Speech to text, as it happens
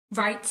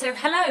Right, so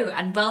hello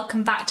and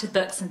welcome back to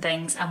Books and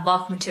Things and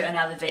welcome to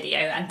another video,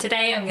 and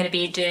today I'm going to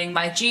be doing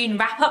my June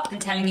wrap up and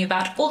telling you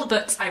about all the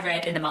books I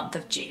read in the month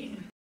of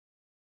June.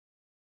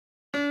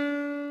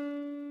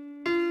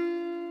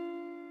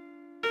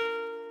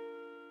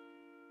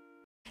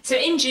 So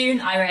in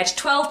June I read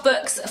 12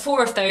 books,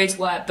 4 of those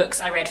were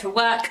books I read for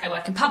work. I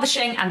work in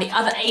publishing, and the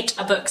other 8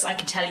 are books I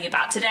can tell you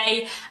about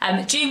today.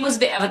 June was a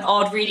bit of an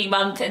odd reading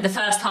month. In the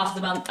first half of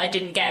the month I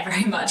didn't get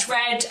very much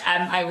read.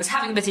 I was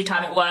having a busy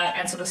time at work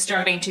and sort of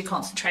struggling to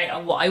concentrate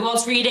on what I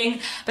was reading,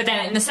 but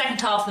then in the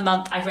second half of the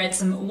month I've read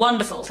some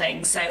wonderful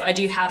things, so I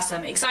do have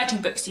some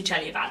exciting books to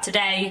tell you about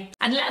today.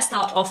 And let's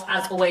start off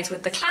as always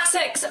with the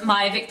classics.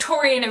 My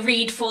Victorian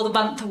read for the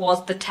month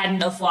was The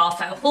Ten of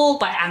Wildfell Hall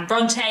by Anne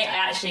Bronte. I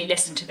actually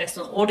listened to this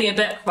on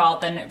audiobook rather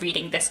than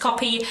reading this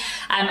copy,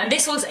 and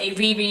this was a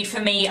reread for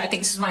me. I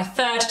think this was my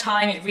third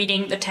time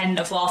reading The Ten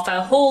of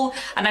Wildfell Hall,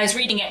 and I was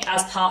reading it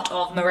as part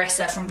of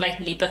Marissa from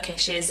Blatantly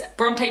Bookish's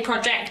Bronte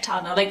project,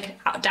 and I'll link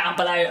down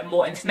below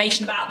more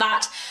information about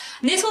that.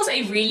 And this was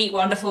a really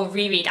wonderful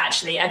reread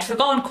actually. I'd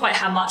forgotten quite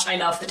how much I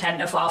love The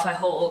Ten of Wildfell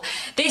Hall.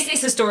 This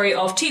is the story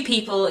of two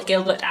people,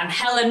 Gilbert and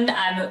Helen.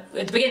 At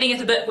the beginning of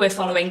the book we're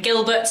following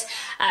Gilbert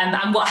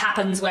and what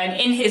happens when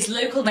in his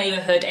local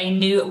neighbourhood a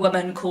new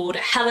woman called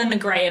Helen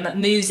Graham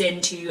moves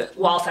into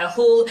Wildfell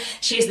Hall.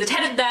 She is the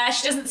tenant there.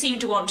 She doesn't seem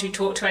to want to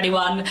talk to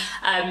anyone.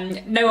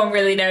 No one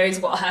really knows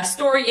what her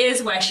story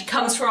is, where she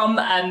comes from.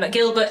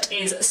 Gilbert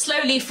is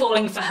slowly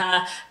falling for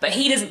her, but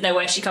he doesn't know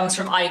where she comes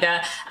from either,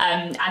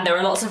 and there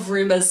are lots of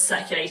rumours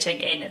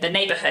circulating in the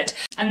neighbourhood.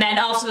 And then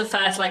after the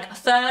first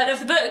third of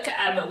the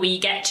book we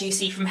get to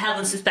see from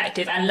Helen's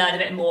perspective and learn a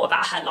bit more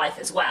about her life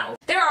as well.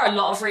 There are a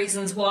lot of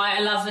reasons why I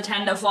love The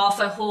Ten of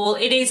Wildfell Hall.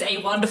 It is a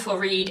wonderful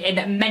read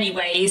in many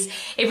ways.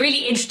 It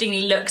really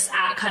interestingly looks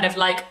at kind of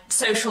like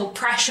social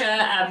pressure,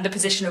 the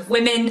position of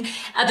women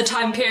at the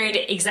time period.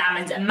 It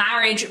examines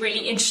marriage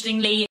really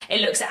interestingly.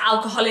 It looks at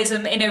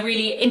alcoholism in a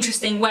really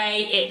interesting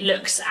way. It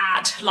looks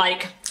at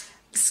like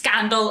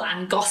scandal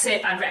and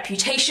gossip and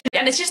reputation,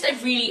 and it's just a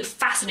really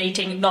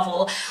fascinating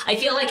novel. I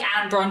feel like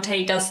Anne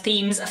Bronte does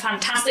themes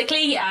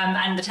fantastically,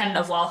 and The Ten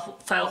of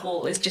Wildfell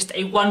Hall is just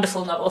a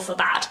wonderful novel for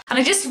that. And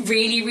I just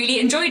really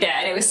enjoyed it,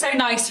 and it was so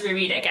nice to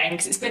reread it again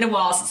because it's been a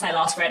while since I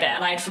last read it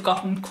and I had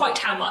forgotten quite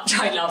how much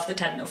I love The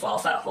Ten of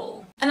Wildfell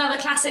Hall. Another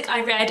classic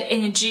I read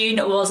in June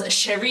was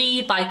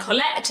Chérie by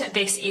Colette.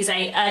 This is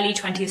a early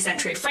 20th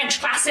century French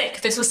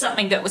classic. This was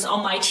something that was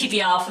on my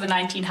TBR for the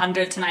 1900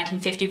 to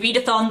 1950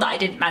 readathon that I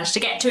didn't manage to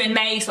get to in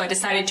May, so I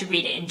decided to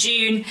read it in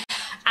June.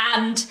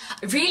 And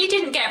I really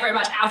didn't get very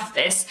much out of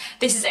this.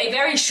 This is a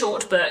very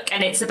short book,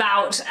 and it's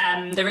about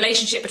the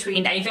relationship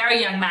between a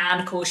very young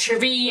man called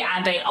Chérie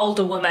and an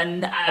older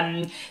woman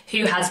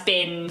who has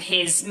been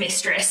his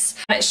mistress.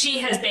 She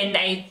has been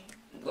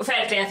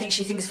effectively, I think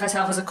she thinks of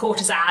herself as a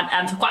courtesan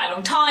for quite a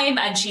long time,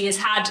 and she has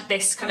had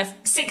this kind of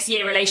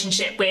 6-year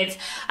relationship with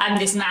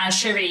this man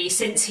Chérie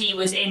since he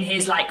was in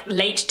his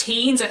late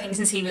teens. I think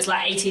since he was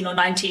 18 or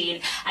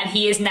 19, and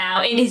he is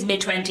now in his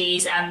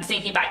mid-20s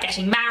thinking about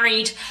getting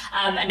married,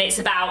 and it's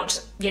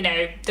about, you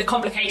know, the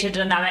complicated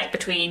dynamic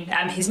between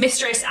his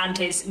mistress and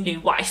his new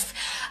wife.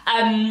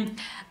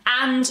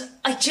 And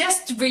I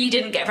just really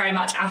didn't get very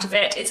much out of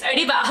it. It's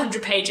only about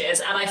 100 pages,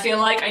 and I feel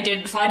like I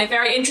didn't find it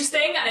very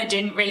interesting, and I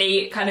didn't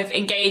really kind of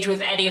engage with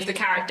any of the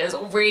characters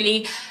or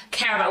really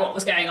care about what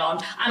was going on.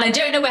 And I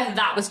don't know whether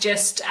that was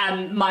just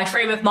my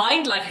frame of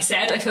mind. Like I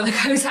said, I feel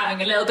like I was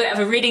having a little bit of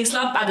a reading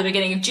slump at the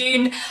beginning of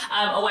June,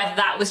 or whether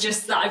that was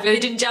just that I really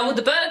didn't gel with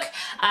the book.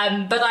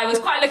 But I was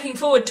quite looking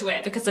forward to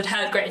it because I'd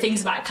heard great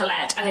things about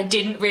Colette, and it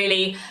didn't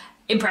really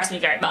impressed me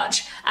very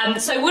much.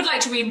 So I would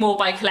like to read more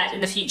by Colette in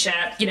the future.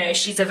 You know,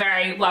 she's a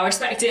very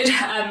well-respected,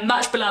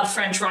 much beloved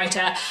French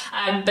writer,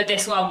 but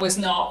this one was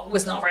not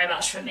very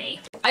much for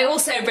me. I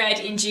also read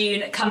in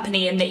June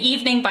Company in the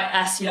Evening by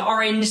Ursula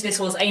Orange. This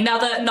was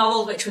another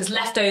novel which was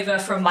left over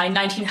from my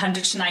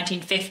 1900 to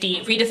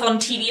 1950 readathon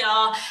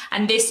TBR,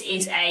 and this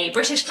is a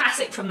British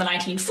classic from the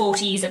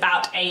 1940s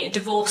about a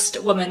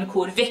divorced woman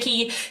called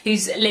Vicky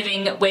who's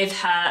living with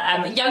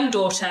her young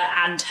daughter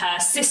and her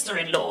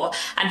sister-in-law,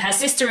 and her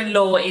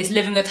sister-in-law is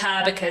living with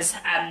her because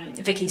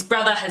Vicky's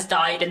brother has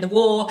died in the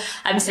war,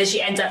 so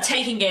she ends up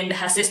taking in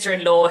her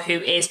sister-in-law who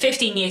is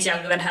 15 years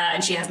younger than her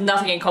and she has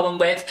nothing in common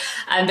with,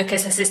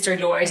 because her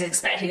sister-in-law is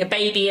expecting a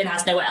baby and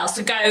has nowhere else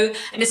to go.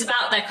 And it's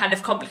about their kind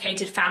of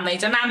complicated family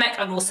dynamic,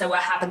 and also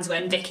what happens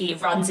when Vicky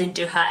runs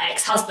into her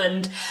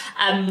ex-husband,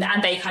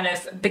 and they kind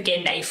of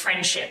begin a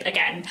friendship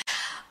again.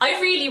 I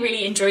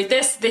really enjoyed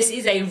this. This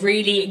is a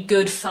really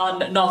good,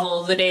 fun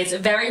novel that is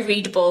very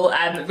readable,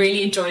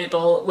 really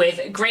enjoyable,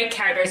 with great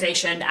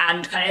characterisation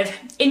and kind of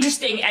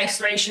interesting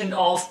exploration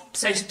of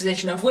social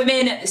position of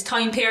women at this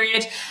time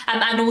period,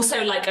 and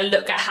also like a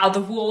look at how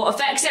the war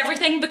affects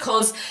everything,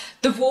 because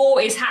the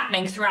war is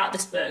happening throughout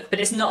this book,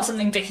 but it's not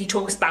something Vicky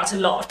talks about a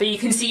lot, but you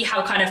can see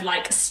how kind of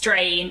like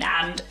strain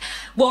and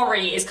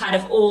worry is kind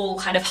of all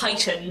kind of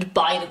heightened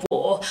by the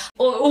war.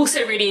 I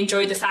also really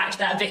enjoyed the fact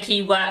that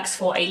Vicky works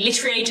for a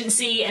literary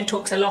agency and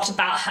talks a lot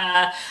about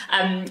her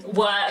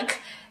work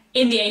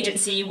in the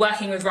agency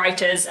working with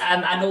writers,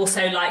 and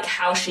also like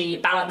how she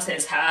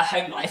balances her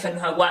home life and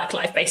her work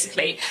life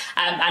basically,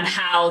 and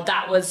how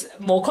that was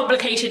more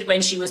complicated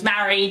when she was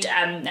married,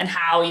 and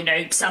how, you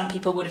know, some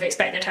people would have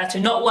expected her to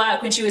not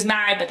work when she was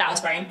married, but that was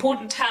very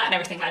important to her and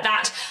everything like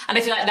that. And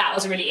I feel like that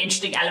was a really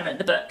interesting element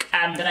of the book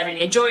that I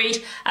really enjoyed,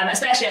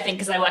 especially I think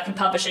because I work in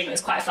publishing. It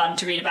was quite fun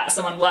to read about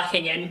someone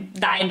working in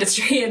that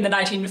industry in the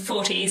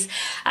 1940s,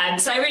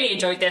 so I really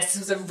enjoyed this. This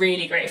was a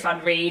really great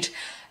fun read.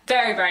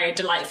 Very, very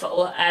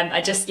delightful.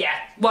 Yeah,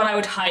 one I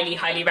would highly,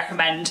 highly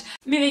recommend.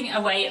 Moving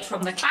away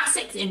from the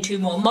classics into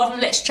more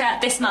modern literature,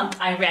 this month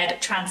I read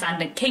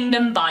Transcendent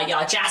Kingdom by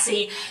Yaa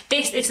Gyasi.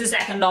 This is the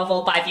second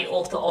novel by the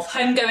author of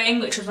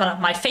Homegoing, which was one of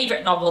my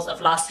favourite novels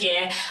of last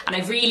year, and I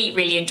really,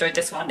 really enjoyed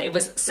this one. It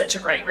was such a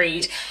great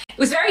read. It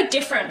was very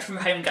different from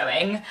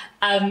Homegoing,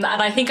 and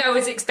I think I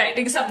was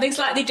expecting something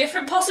slightly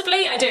different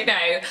possibly, I don't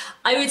know.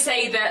 I would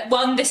say that,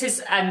 one, this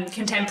is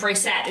contemporary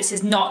set. This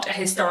is not a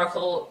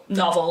historical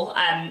novel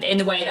in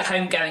the way that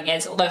Homegoing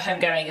is, although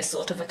Homegoing is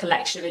sort of a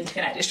collection of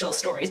interconnected short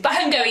stories. But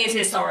Homegoing is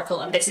historical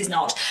and this is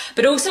not.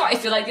 But also I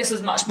feel like this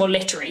was much more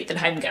literary than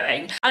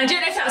Homegoing. And I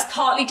don't know if that's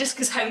partly just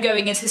because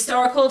Homegoing is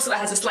historical, so it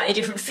has a slightly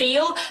different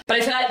feel, but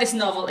I feel like this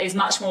novel is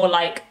much more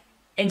like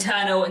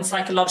internal and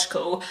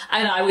psychological,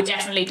 and I would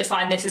definitely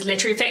define this as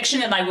literary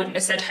fiction, and I wouldn't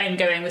have said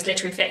Homegoing was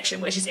literary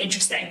fiction, which is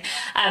interesting.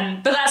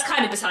 But that's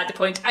kind of beside the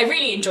point. I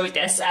really enjoyed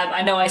this.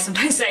 I know I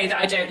sometimes say that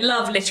I don't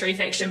love literary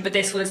fiction, but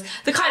this was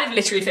the kind of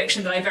literary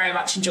fiction that I very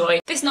much enjoy.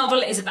 This novel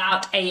is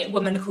about a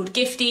woman called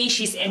Gifty.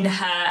 She's in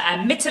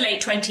her mid to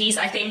late 20s,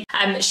 I think.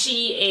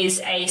 She is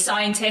a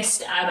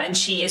scientist, and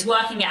she is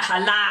working at her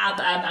lab,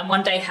 and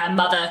one day her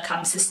mother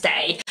comes to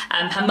stay.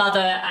 Her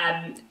mother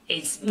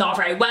is not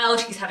very well,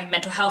 she's having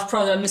mental health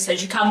problems, so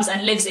she comes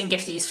and lives in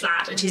Gifty's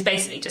flat, and she's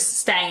basically just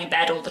staying in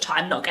bed all the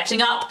time, not getting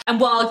up. And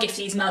while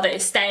Gifty's mother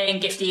is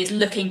staying, Gifty is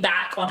looking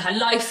back on her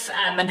life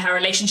and her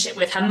relationship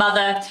with her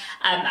mother,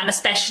 and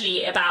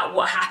especially about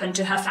what happened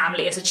to her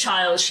family as a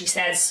child. She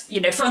says, you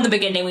know, from the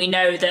beginning we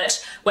know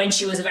that when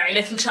she was a very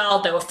little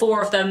child there were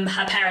 4 of them,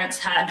 her parents,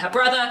 her and her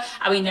brother,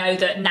 and we know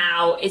that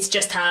now it's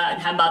just her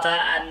and her mother,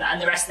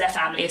 and the rest of their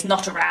family is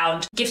not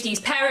around.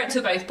 Gifty's parents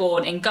were both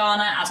born in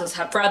Ghana, as was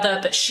her brother,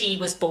 but she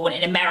was born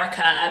in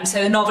America,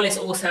 so the novel is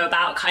also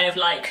about kind of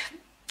like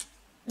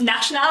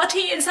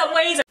nationality in some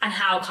ways, and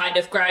how kind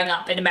of growing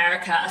up in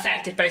America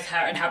affected both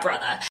her and her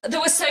brother. There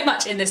was so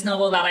much in this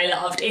novel that I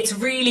loved. It's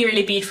really,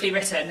 really beautifully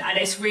written, and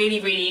it's really,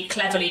 really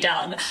cleverly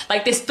done.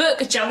 Like, this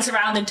book jumps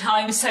around in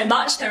time so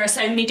much. There are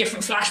so many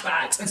different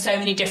flashbacks and so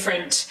many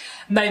different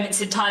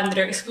moments in time that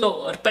are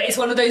explored, but it's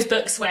one of those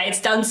books where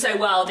it's done so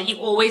well that you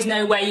always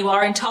know where you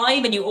are in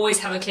time, and you always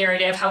have a clear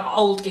idea of how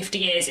old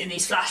Gifty is in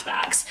these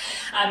flashbacks,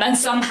 and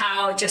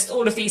somehow just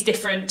all of these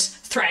different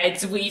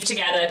threads weave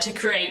together to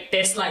create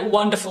this like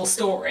wonderful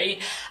story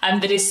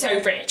that is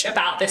so rich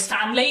about this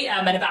family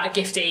and about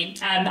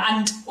Gifty,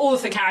 and all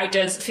of the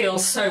characters feel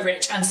so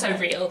rich and so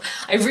real.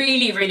 I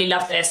really, really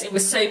love this. It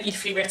was so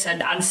beautifully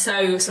written and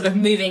so sort of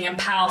moving and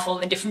powerful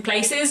in different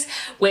places,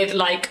 with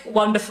like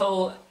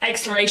wonderful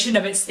exploration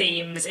of its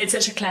themes in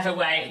such a clever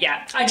way.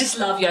 Yeah, I just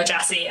love Yaa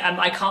Gyasi.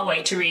 I can't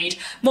wait to read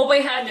more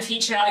by her in the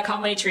future. I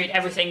can't wait to read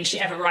everything she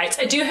ever writes.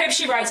 I do hope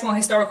she writes more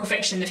historical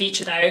fiction in the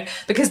future though,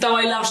 because though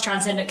I loved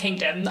Transcendent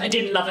Kingdom, I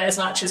didn't love it as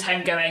much as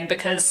Homegoing,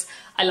 because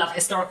I love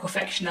historical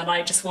fiction and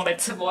I just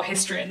wanted some more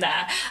history in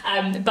there.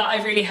 But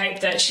I really hope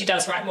that she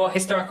does write more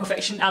historical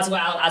fiction as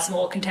well as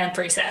more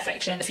contemporary set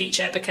fiction in the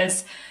future,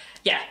 because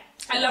yeah,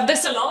 I love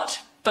this a lot,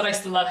 but I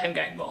still love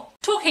Homegoing more.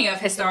 Talking of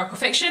historical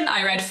fiction,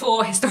 I read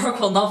 4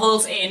 historical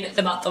novels in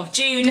the month of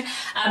June.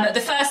 The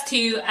first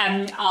 2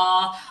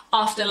 are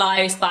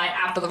Afterlives by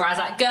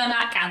Abdulrazak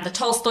Gurnak and The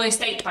Tolstoy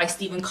Estate by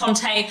Stephen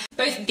Conte.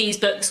 Both of these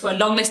books were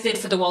longlisted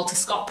for the Walter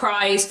Scott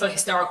Prize for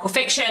historical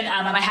fiction,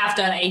 and I have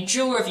done a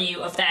dual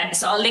review of them,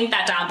 so I'll link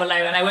that down below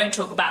and I won't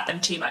talk about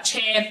them too much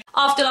here.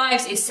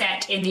 Afterlives is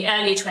set in the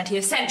early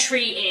 20th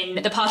century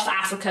in the part of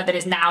Africa that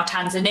is now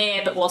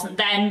Tanzania but wasn't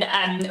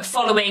then,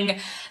 following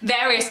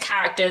various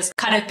characters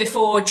kind of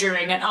before, during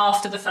and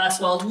after the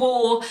First World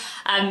War,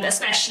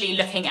 especially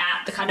looking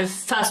at the kind of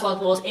First World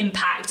War's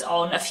impact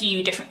on a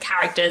few different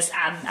characters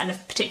and a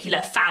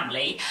particular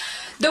family.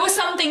 There were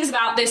some things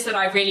about this that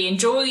I really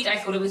enjoyed. I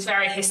thought it was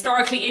very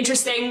historically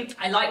interesting.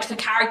 I liked the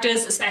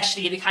characters,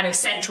 especially the kind of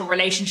central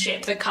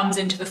relationship that comes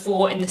into the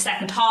fore in the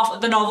second half of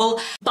the novel,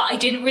 but I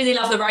didn't really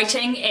love the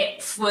writing.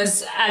 It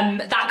was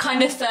that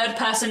kind of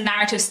third-person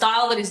narrative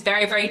style that is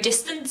very, very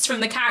distanced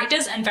from the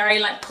characters and very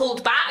like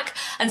pulled back,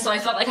 and so I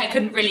felt like I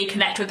couldn't really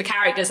connect with the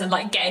characters and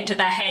like get into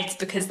their heads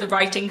because the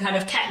writing kind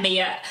of kept me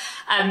at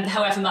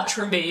however much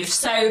removed.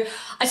 So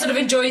I sort of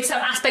enjoyed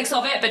some aspects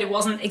of it, but it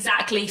wasn't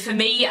exactly for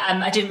me.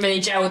 I didn't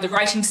really gel with the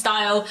writing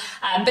style,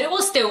 but it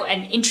was still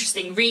an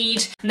interesting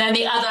read. And then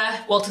the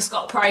other Walter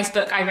Scott Prize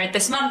book I read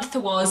this month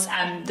was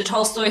The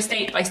Tolstoy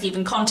Estate by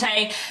Stephen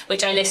Conte,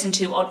 which I listened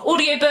to on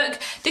audiobook.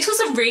 This was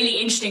a really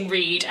interesting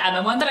read,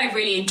 and one that I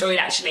really enjoyed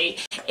actually.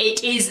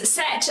 It is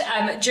set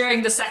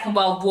during the Second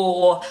World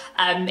War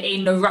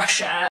in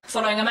Russia,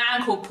 following a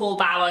man called Paul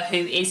Bauer who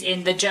is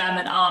in the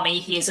German army.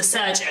 He is a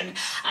surgeon,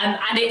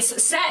 and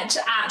it's set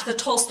at the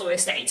Tolstoy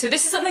Estate. So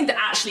this is something that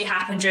actually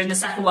happened during the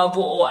Second World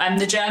War, and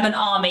the German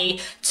army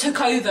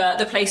took over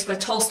the place where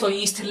Tolstoy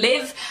used to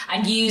live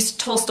and used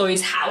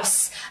Tolstoy's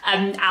house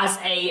as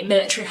a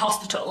military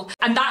hospital.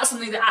 And that's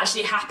something that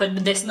actually happened.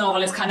 This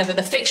novel is kind of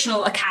a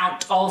fictional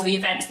account of the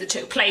events that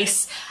took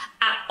place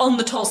on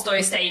the Tolstoy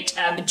estate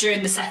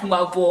during the Second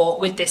World War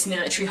with this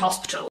military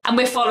hospital. And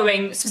we're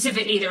following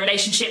specifically the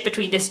relationship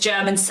between this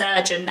German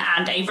surgeon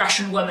and a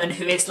Russian woman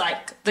who is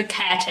like the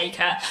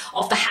caretaker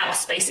of the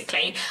house,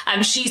 basically.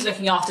 She's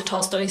looking after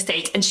Tolstoy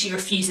estate and she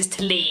refuses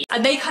to leave.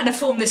 And they kind of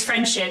form this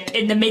friendship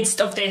in the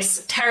midst of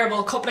this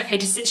terrible,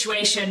 complicated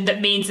situation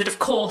that means that, of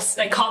course,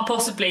 they can't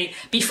possibly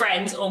be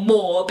friends or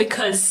more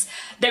because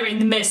they're in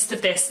the midst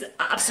of this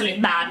absolute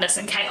madness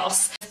and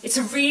chaos. It's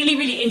a really,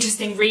 really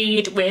interesting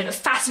read with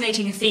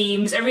fascinating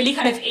themes, a really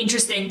kind of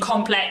interesting,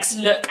 complex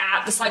look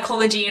at the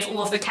psychology of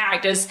all of the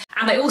characters.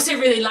 And I also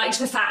really liked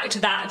the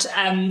fact that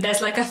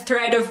there's like a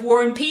thread of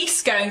War and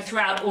Peace going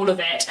throughout all of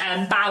it.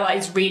 Bauer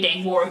is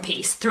reading War and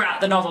Peace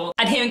throughout the novel,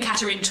 and him and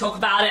Katerina talk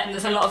about it, and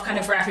there's a lot of kind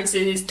of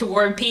references to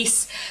War and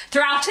Peace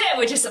throughout it,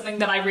 which is something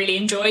that I really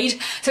enjoyed.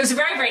 So it's a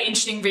very, very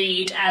interesting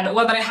read,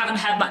 one that I haven't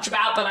heard much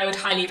about, but I would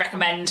highly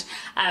recommend.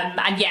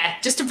 And yeah,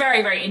 just a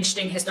very, very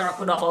interesting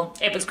historical novel.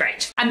 It was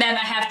great. And then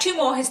I have two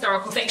more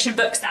historical fiction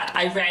books that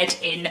I read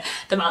in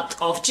the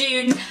month of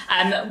June.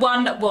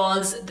 One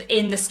was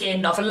In the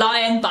Skin of a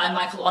Lion by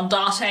Michael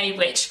Ondate,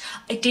 which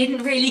I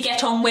didn't really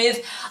get on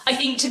with. I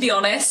think, to be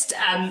honest,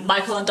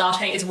 Michael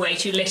Ondate is way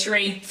too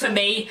literary for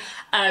me.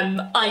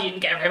 I didn't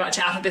get very much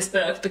out of this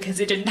book because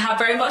it didn't have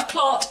very much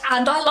plot,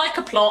 and I like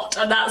a plot,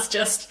 and that's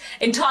just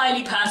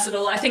entirely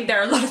personal. I think there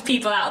are a lot of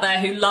people out there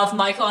who love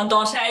Michael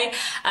Ondate,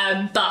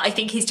 but I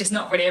think he's just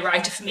not really a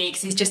writer for me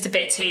because he's just a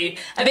bit too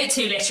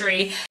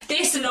literary.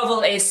 This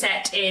novel is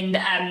set in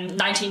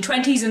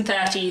 1920s and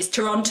 30s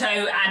Toronto,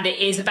 and it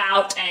is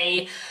about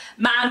a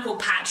man called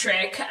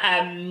Patrick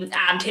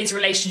and his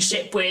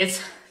relationship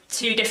with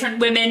two different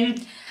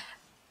women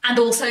and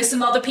also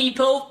some other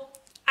people.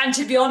 And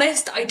to be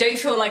honest, I don't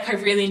feel like I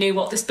really knew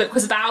what this book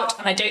was about,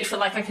 and I don't feel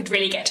like I could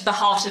really get to the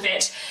heart of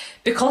it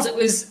because it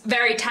was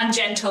very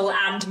tangential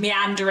and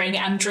meandering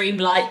and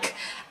dreamlike,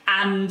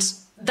 and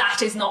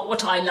that is not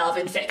what I love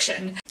in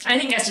fiction. I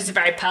think that's just a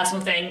very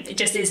personal thing. It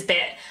just is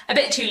a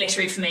bit too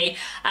literary for me.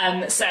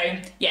 So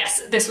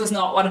yes, this was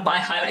not one of my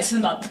highlights of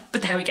the month,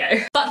 but there we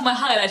go. But my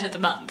highlight of the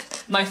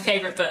month, my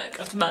favourite book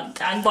of the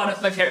month, and one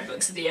of my favourite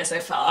books of the year so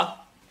far,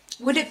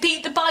 would it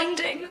be The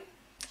Binding?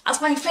 As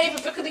my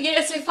favourite book of the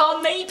year so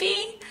far,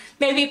 maybe?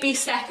 Maybe it'd be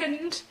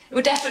second. It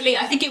would definitely,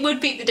 I think it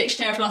would beat The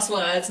Dictionary of Lost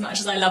Words,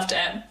 much as I loved it.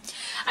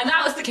 And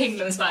that was The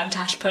Kingdoms by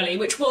Natasha Pulley,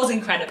 which was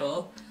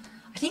incredible.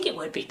 I think it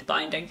would beat The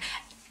Binding.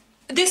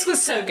 This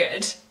was so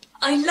good.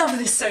 I love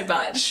this so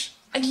much.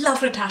 I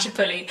love Natasha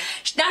Pulley.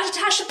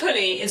 Natasha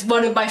Pulley is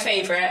one of my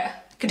favourite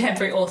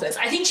contemporary authors.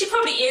 I think she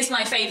probably is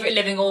my favourite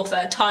living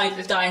author, tied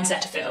with Diane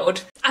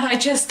Setterfield. And I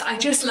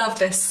just love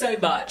this so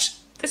much.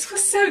 This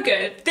was so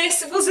good.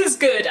 This was as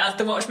good as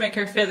The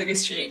Watchmaker of Filigree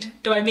Street.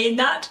 Do I mean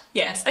that?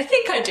 Yes, I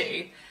think I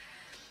do.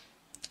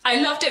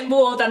 I loved it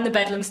more than The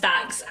Bedlam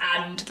Stacks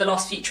and The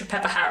Lost Future of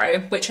Pepper Harrow,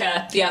 which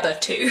are the other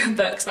two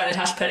books by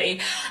Natasha Pulley.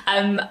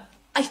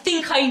 I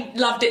think I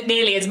loved it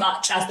nearly as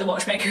much as The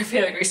Watchmaker of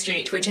Filigree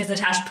Street, which is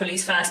Natasha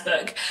Pulley's first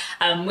book,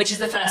 which is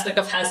the first book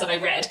of hers that I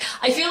read.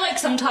 I feel like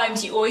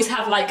sometimes you always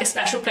have like a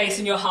special place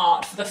in your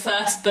heart for the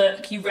first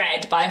book you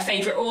read by a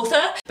favourite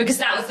author, because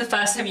that was the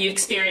first time you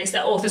experienced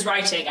that author's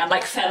writing and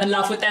like fell in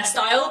love with their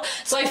style.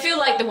 So I feel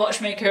like The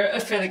Watchmaker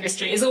of Filigree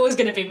Street is always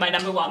going to be my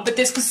number one, but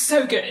this was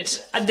so good,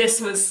 and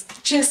this was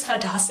just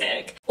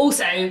fantastic.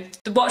 Also,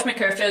 The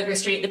Watchmaker of Filigree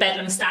Street, The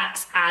Bedlam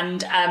Stacks,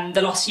 and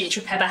The Lost Future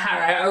of Pepper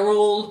Harrow are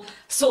all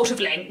sort of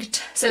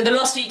linked. So The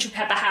Lost Future of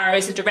Pepper Harrow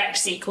is a direct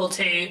sequel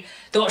to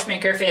The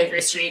Watchmaker of Filigree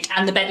Street,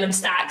 and The Bedlam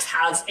Stacks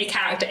has a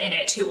character in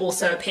it who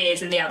also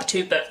appears in the other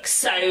two books.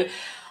 So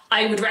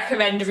I would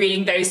recommend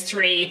reading those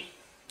three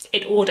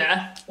in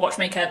order: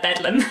 Watchmaker,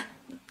 Bedlam,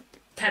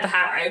 Pepper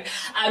Harrow.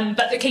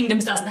 But The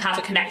Kingdoms doesn't have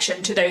a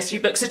connection to those three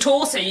books at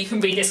all, so you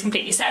can read this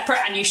completely separate,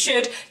 and you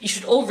should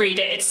all read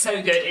it. It's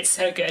so good, it's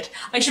so good.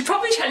 I should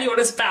probably tell you what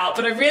it's about,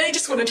 but I really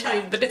just want to tell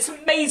you that it's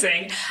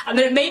amazing, and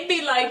that it made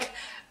me like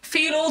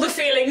feel all the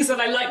feelings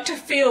that I like to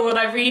feel when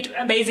I read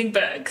amazing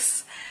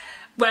books,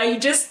 where you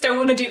just don't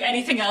want to do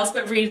anything else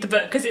but read the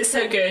book because it's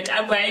so good,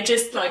 and where it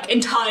just like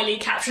entirely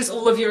captures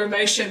all of your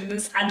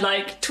emotions and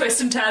like twists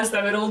and turns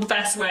them in all the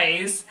best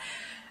ways.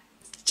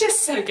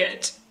 Just so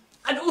good.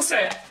 And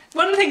also,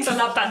 one of the things I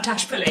love about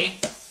Natasha Pulley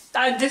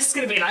this is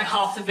going to be like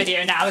half the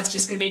video now, it's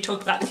just going to be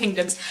talking about the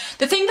kingdoms.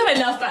 The thing that I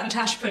love about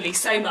Natasha Pulley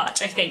so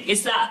much, I think,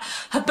 is that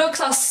her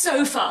books are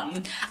so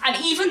fun, and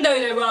even though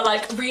there are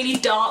like really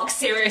dark,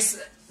 serious,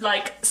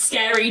 like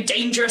scary,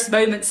 dangerous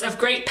moments of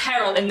great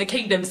peril in the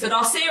kingdoms that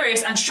are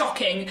serious and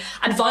shocking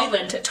and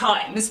violent at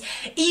times,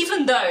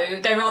 even though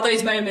there are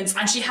those moments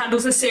and she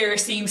handles the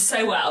serious themes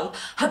so well,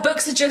 her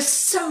books are just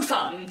so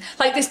fun.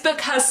 Like, this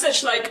book has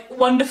such like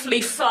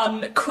wonderfully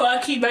fun,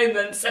 quirky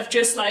moments of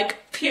just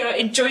like pure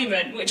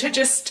enjoyment, which are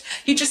just,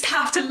 you just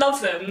have to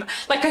love them.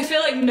 Like, I feel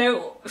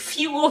like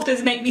few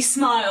authors make me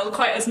smile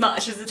quite as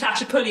much as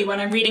Natasha Pulley when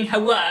I'm reading her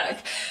work,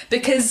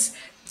 because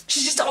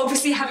she's just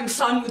obviously having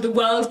fun with the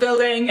world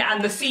building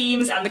and the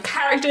themes and the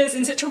characters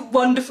in such a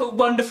wonderful,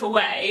 wonderful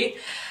way.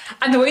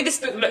 And the way this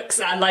book looks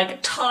at like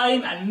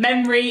time and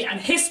memory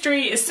and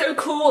history is so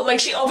cool.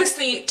 Like, she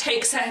obviously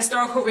takes her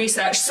historical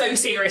research so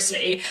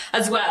seriously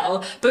as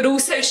well, but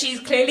also she's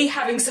clearly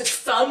having such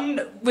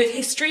fun with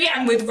history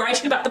and with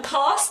writing about the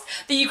past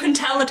that you can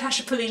tell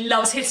Natasha Pulley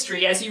loves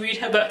history as you read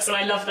her books, and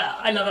I love that.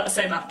 I love that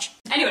so much.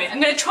 Anyway,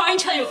 I'm going to try and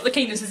tell you what The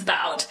Kingdoms is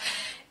about.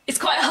 It's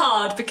quite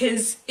hard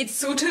because it's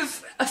sort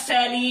of a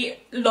fairly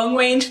long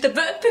way into the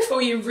book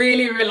before you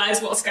really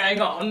realise what's going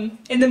on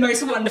in the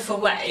most wonderful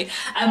way,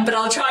 but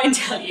I'll try and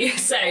tell you.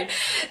 So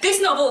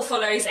this novel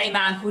follows a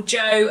man called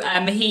Joe.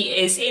 He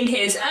is in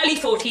his early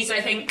 40s,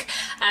 I think,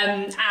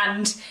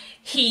 and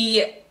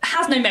he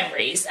has no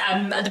memories.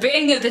 At the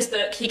beginning of this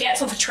book, he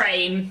gets off a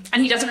train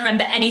and he doesn't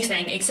remember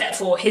anything except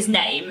for his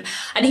name.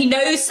 And he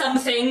knows some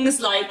things,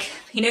 like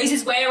he knows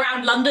his way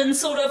around London,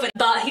 sort of,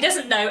 but he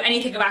doesn't know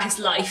anything about his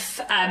life,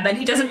 and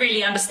he doesn't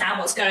really understand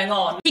what's going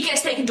on. He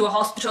gets taken to a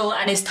hospital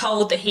and is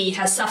told that he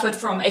has suffered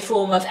from a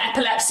form of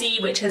epilepsy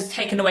which has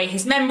taken away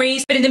his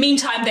memories, but in the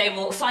meantime they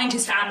will find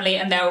his family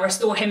and they'll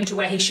restore him to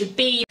where he should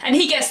be. And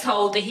he gets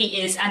told that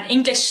he is an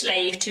English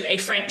slave to a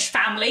French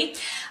family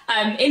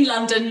in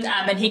London,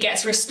 and he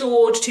gets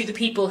restored to the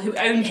people who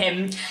own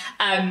him,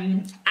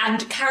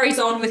 and carries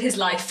on with his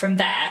life from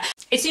there.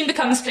 It soon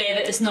becomes clear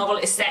that this novel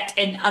is set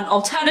in an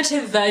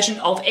alternative version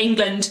of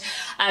England,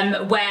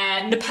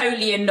 where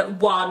Napoleon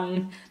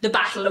won the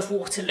Battle of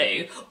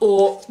Waterloo,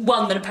 or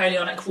won the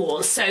Napoleonic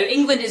Wars. So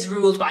England is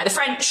ruled by the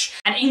French,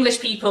 and English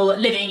people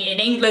living in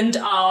England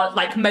are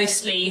like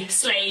mostly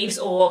slaves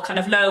or kind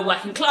of lower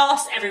working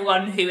class.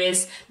 Everyone who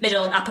is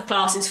middle and upper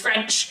class is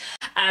French.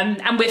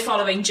 And we're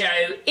following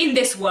Joe in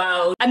this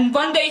world. And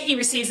one day he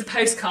receives a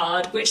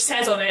postcard which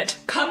says on it,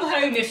 "Come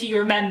home if you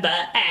remember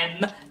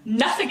M,"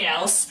 nothing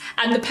else.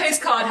 And the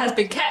postcard has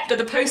been kept at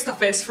the post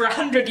office for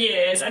 100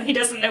 years and he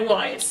doesn't know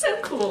why. It's so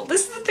cool.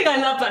 This is the thing I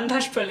love about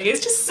Natasha Pulley.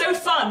 It's just so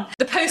fun.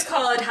 The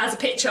postcard has a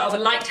picture of a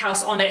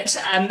lighthouse on it,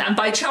 and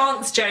by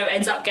chance Joe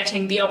ends up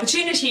getting the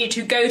opportunity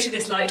to go to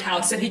this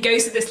lighthouse. So he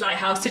goes to this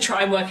lighthouse to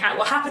try and work out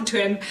what happened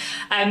to him,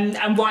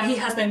 and why he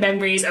has no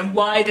memories and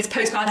why this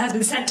postcard has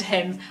been sent to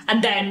him.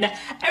 And then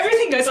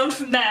everything goes on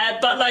from there,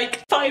 but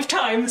like 5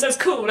 times as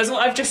cool as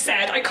what I've just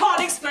said. I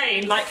can't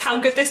explain like how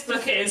good this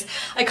book is.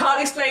 I can't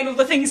explain all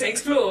the things it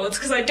explores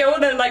because I don't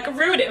want to like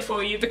ruin it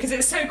for you, because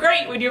it's so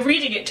great when you're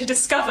reading it to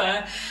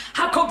discover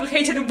how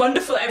complicated and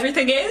wonderful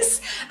everything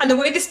is. And the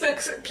way this book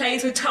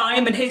plays with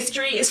time and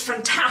history is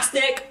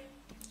fantastic.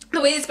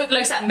 The way this book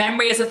looks at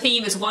memory as a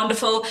theme is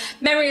wonderful.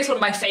 Memory is one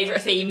of my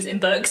favourite themes in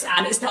books,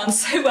 and it's done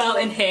so well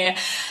in here.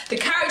 The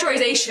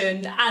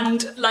characterisation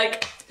and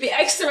like the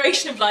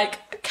exploration of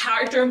like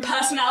character and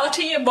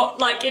personality and what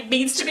like it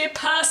means to be a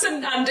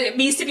person and it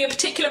means to be a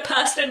particular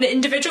person and an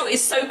individual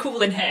is so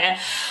cool in here.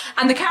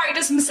 And the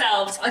characters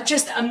themselves are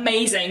just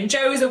amazing.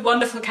 Joe is a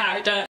wonderful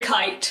character.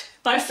 Kite,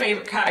 my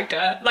favourite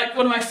character, like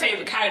one of my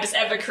favourite characters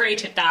ever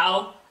created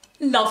now.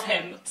 Love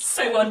him,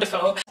 so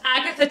wonderful.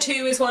 Agatha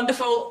too is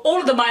wonderful.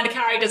 All of the minor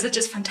characters are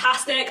just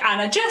fantastic,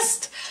 and I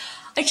just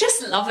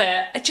love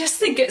it. I just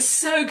think it's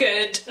so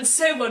good and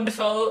so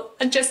wonderful,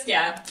 and just,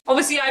 yeah.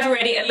 Obviously I've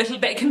already a little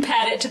bit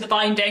compared it to The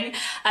Binding,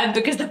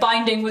 because The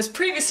Binding was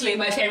previously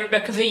my favourite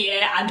book of the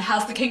year, and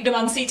Has the Kingdom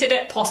unseated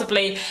it?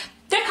 Possibly.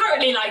 They're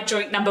currently like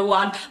joint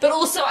 #1, but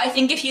also I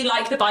think if you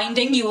like The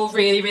Binding you will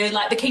really, really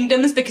like The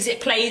Kingdoms, because it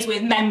plays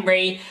with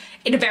memory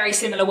in a very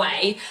similar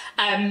way,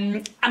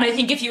 and I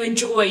think if you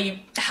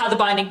enjoy how The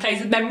Binding plays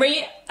with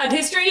memory and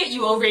history,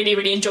 you will really,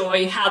 really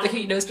enjoy how The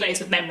Kingdoms plays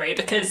with memory,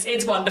 because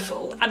it's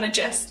wonderful, and I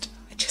just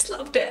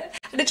loved it.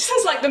 And it just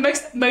has like the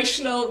most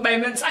emotional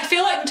moments. I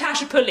feel like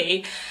Natasha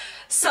Pulley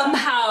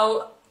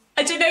somehow,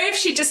 I don't know if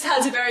she just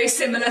has a very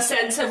similar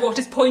sense of what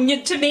is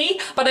poignant to me,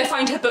 but I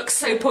find her books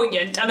so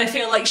poignant, and I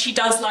feel like she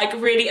does like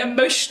really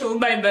emotional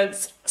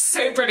moments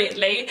so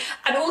brilliantly.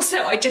 And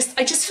also I just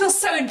feel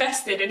so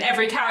invested in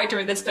every character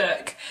in this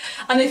book,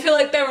 and I feel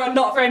like there are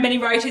not very many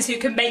writers who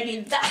can make me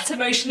that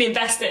emotionally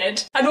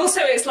invested. And also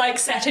it's like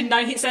set in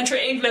 19th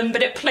century England,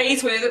 but it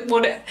plays with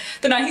what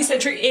the 19th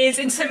century is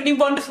in so many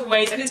wonderful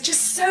ways, and it's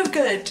just so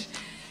good.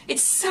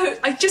 It's so,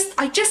 I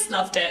just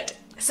loved it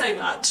so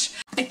much.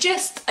 I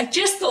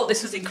just thought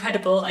this was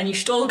incredible, and you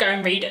should all go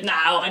and read it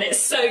now, and it's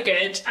so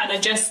good,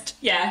 and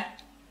yeah,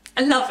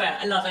 I love it,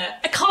 I love it.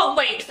 I can't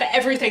wait for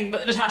everything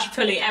that Natasha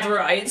Pulley ever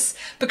writes,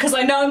 because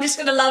I know I'm just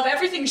gonna love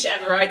everything she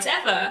ever writes,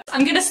 ever.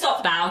 I'm gonna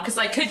stop now, because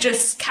I could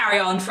just carry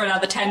on for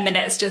another 10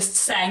 minutes just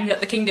saying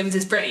that The Kingdoms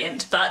is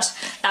brilliant, but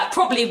that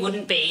probably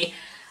wouldn't be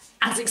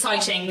as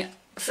exciting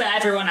for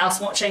everyone else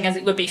watching as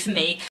it would be for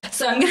me.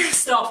 So I'm gonna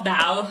stop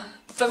now,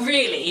 but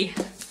really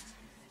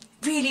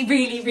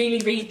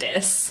read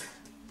this.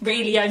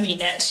 Really, I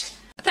mean it.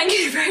 Thank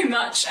you very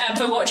much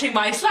for watching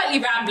my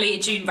slightly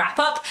rambly June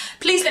wrap-up.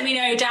 Please let me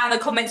know down in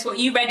the comments what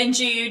you read in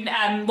June,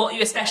 what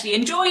you especially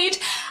enjoyed.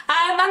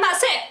 And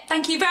that's it.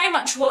 Thank you very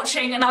much for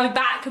watching, and I'll be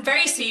back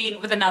very soon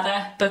with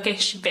another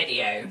bookish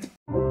video.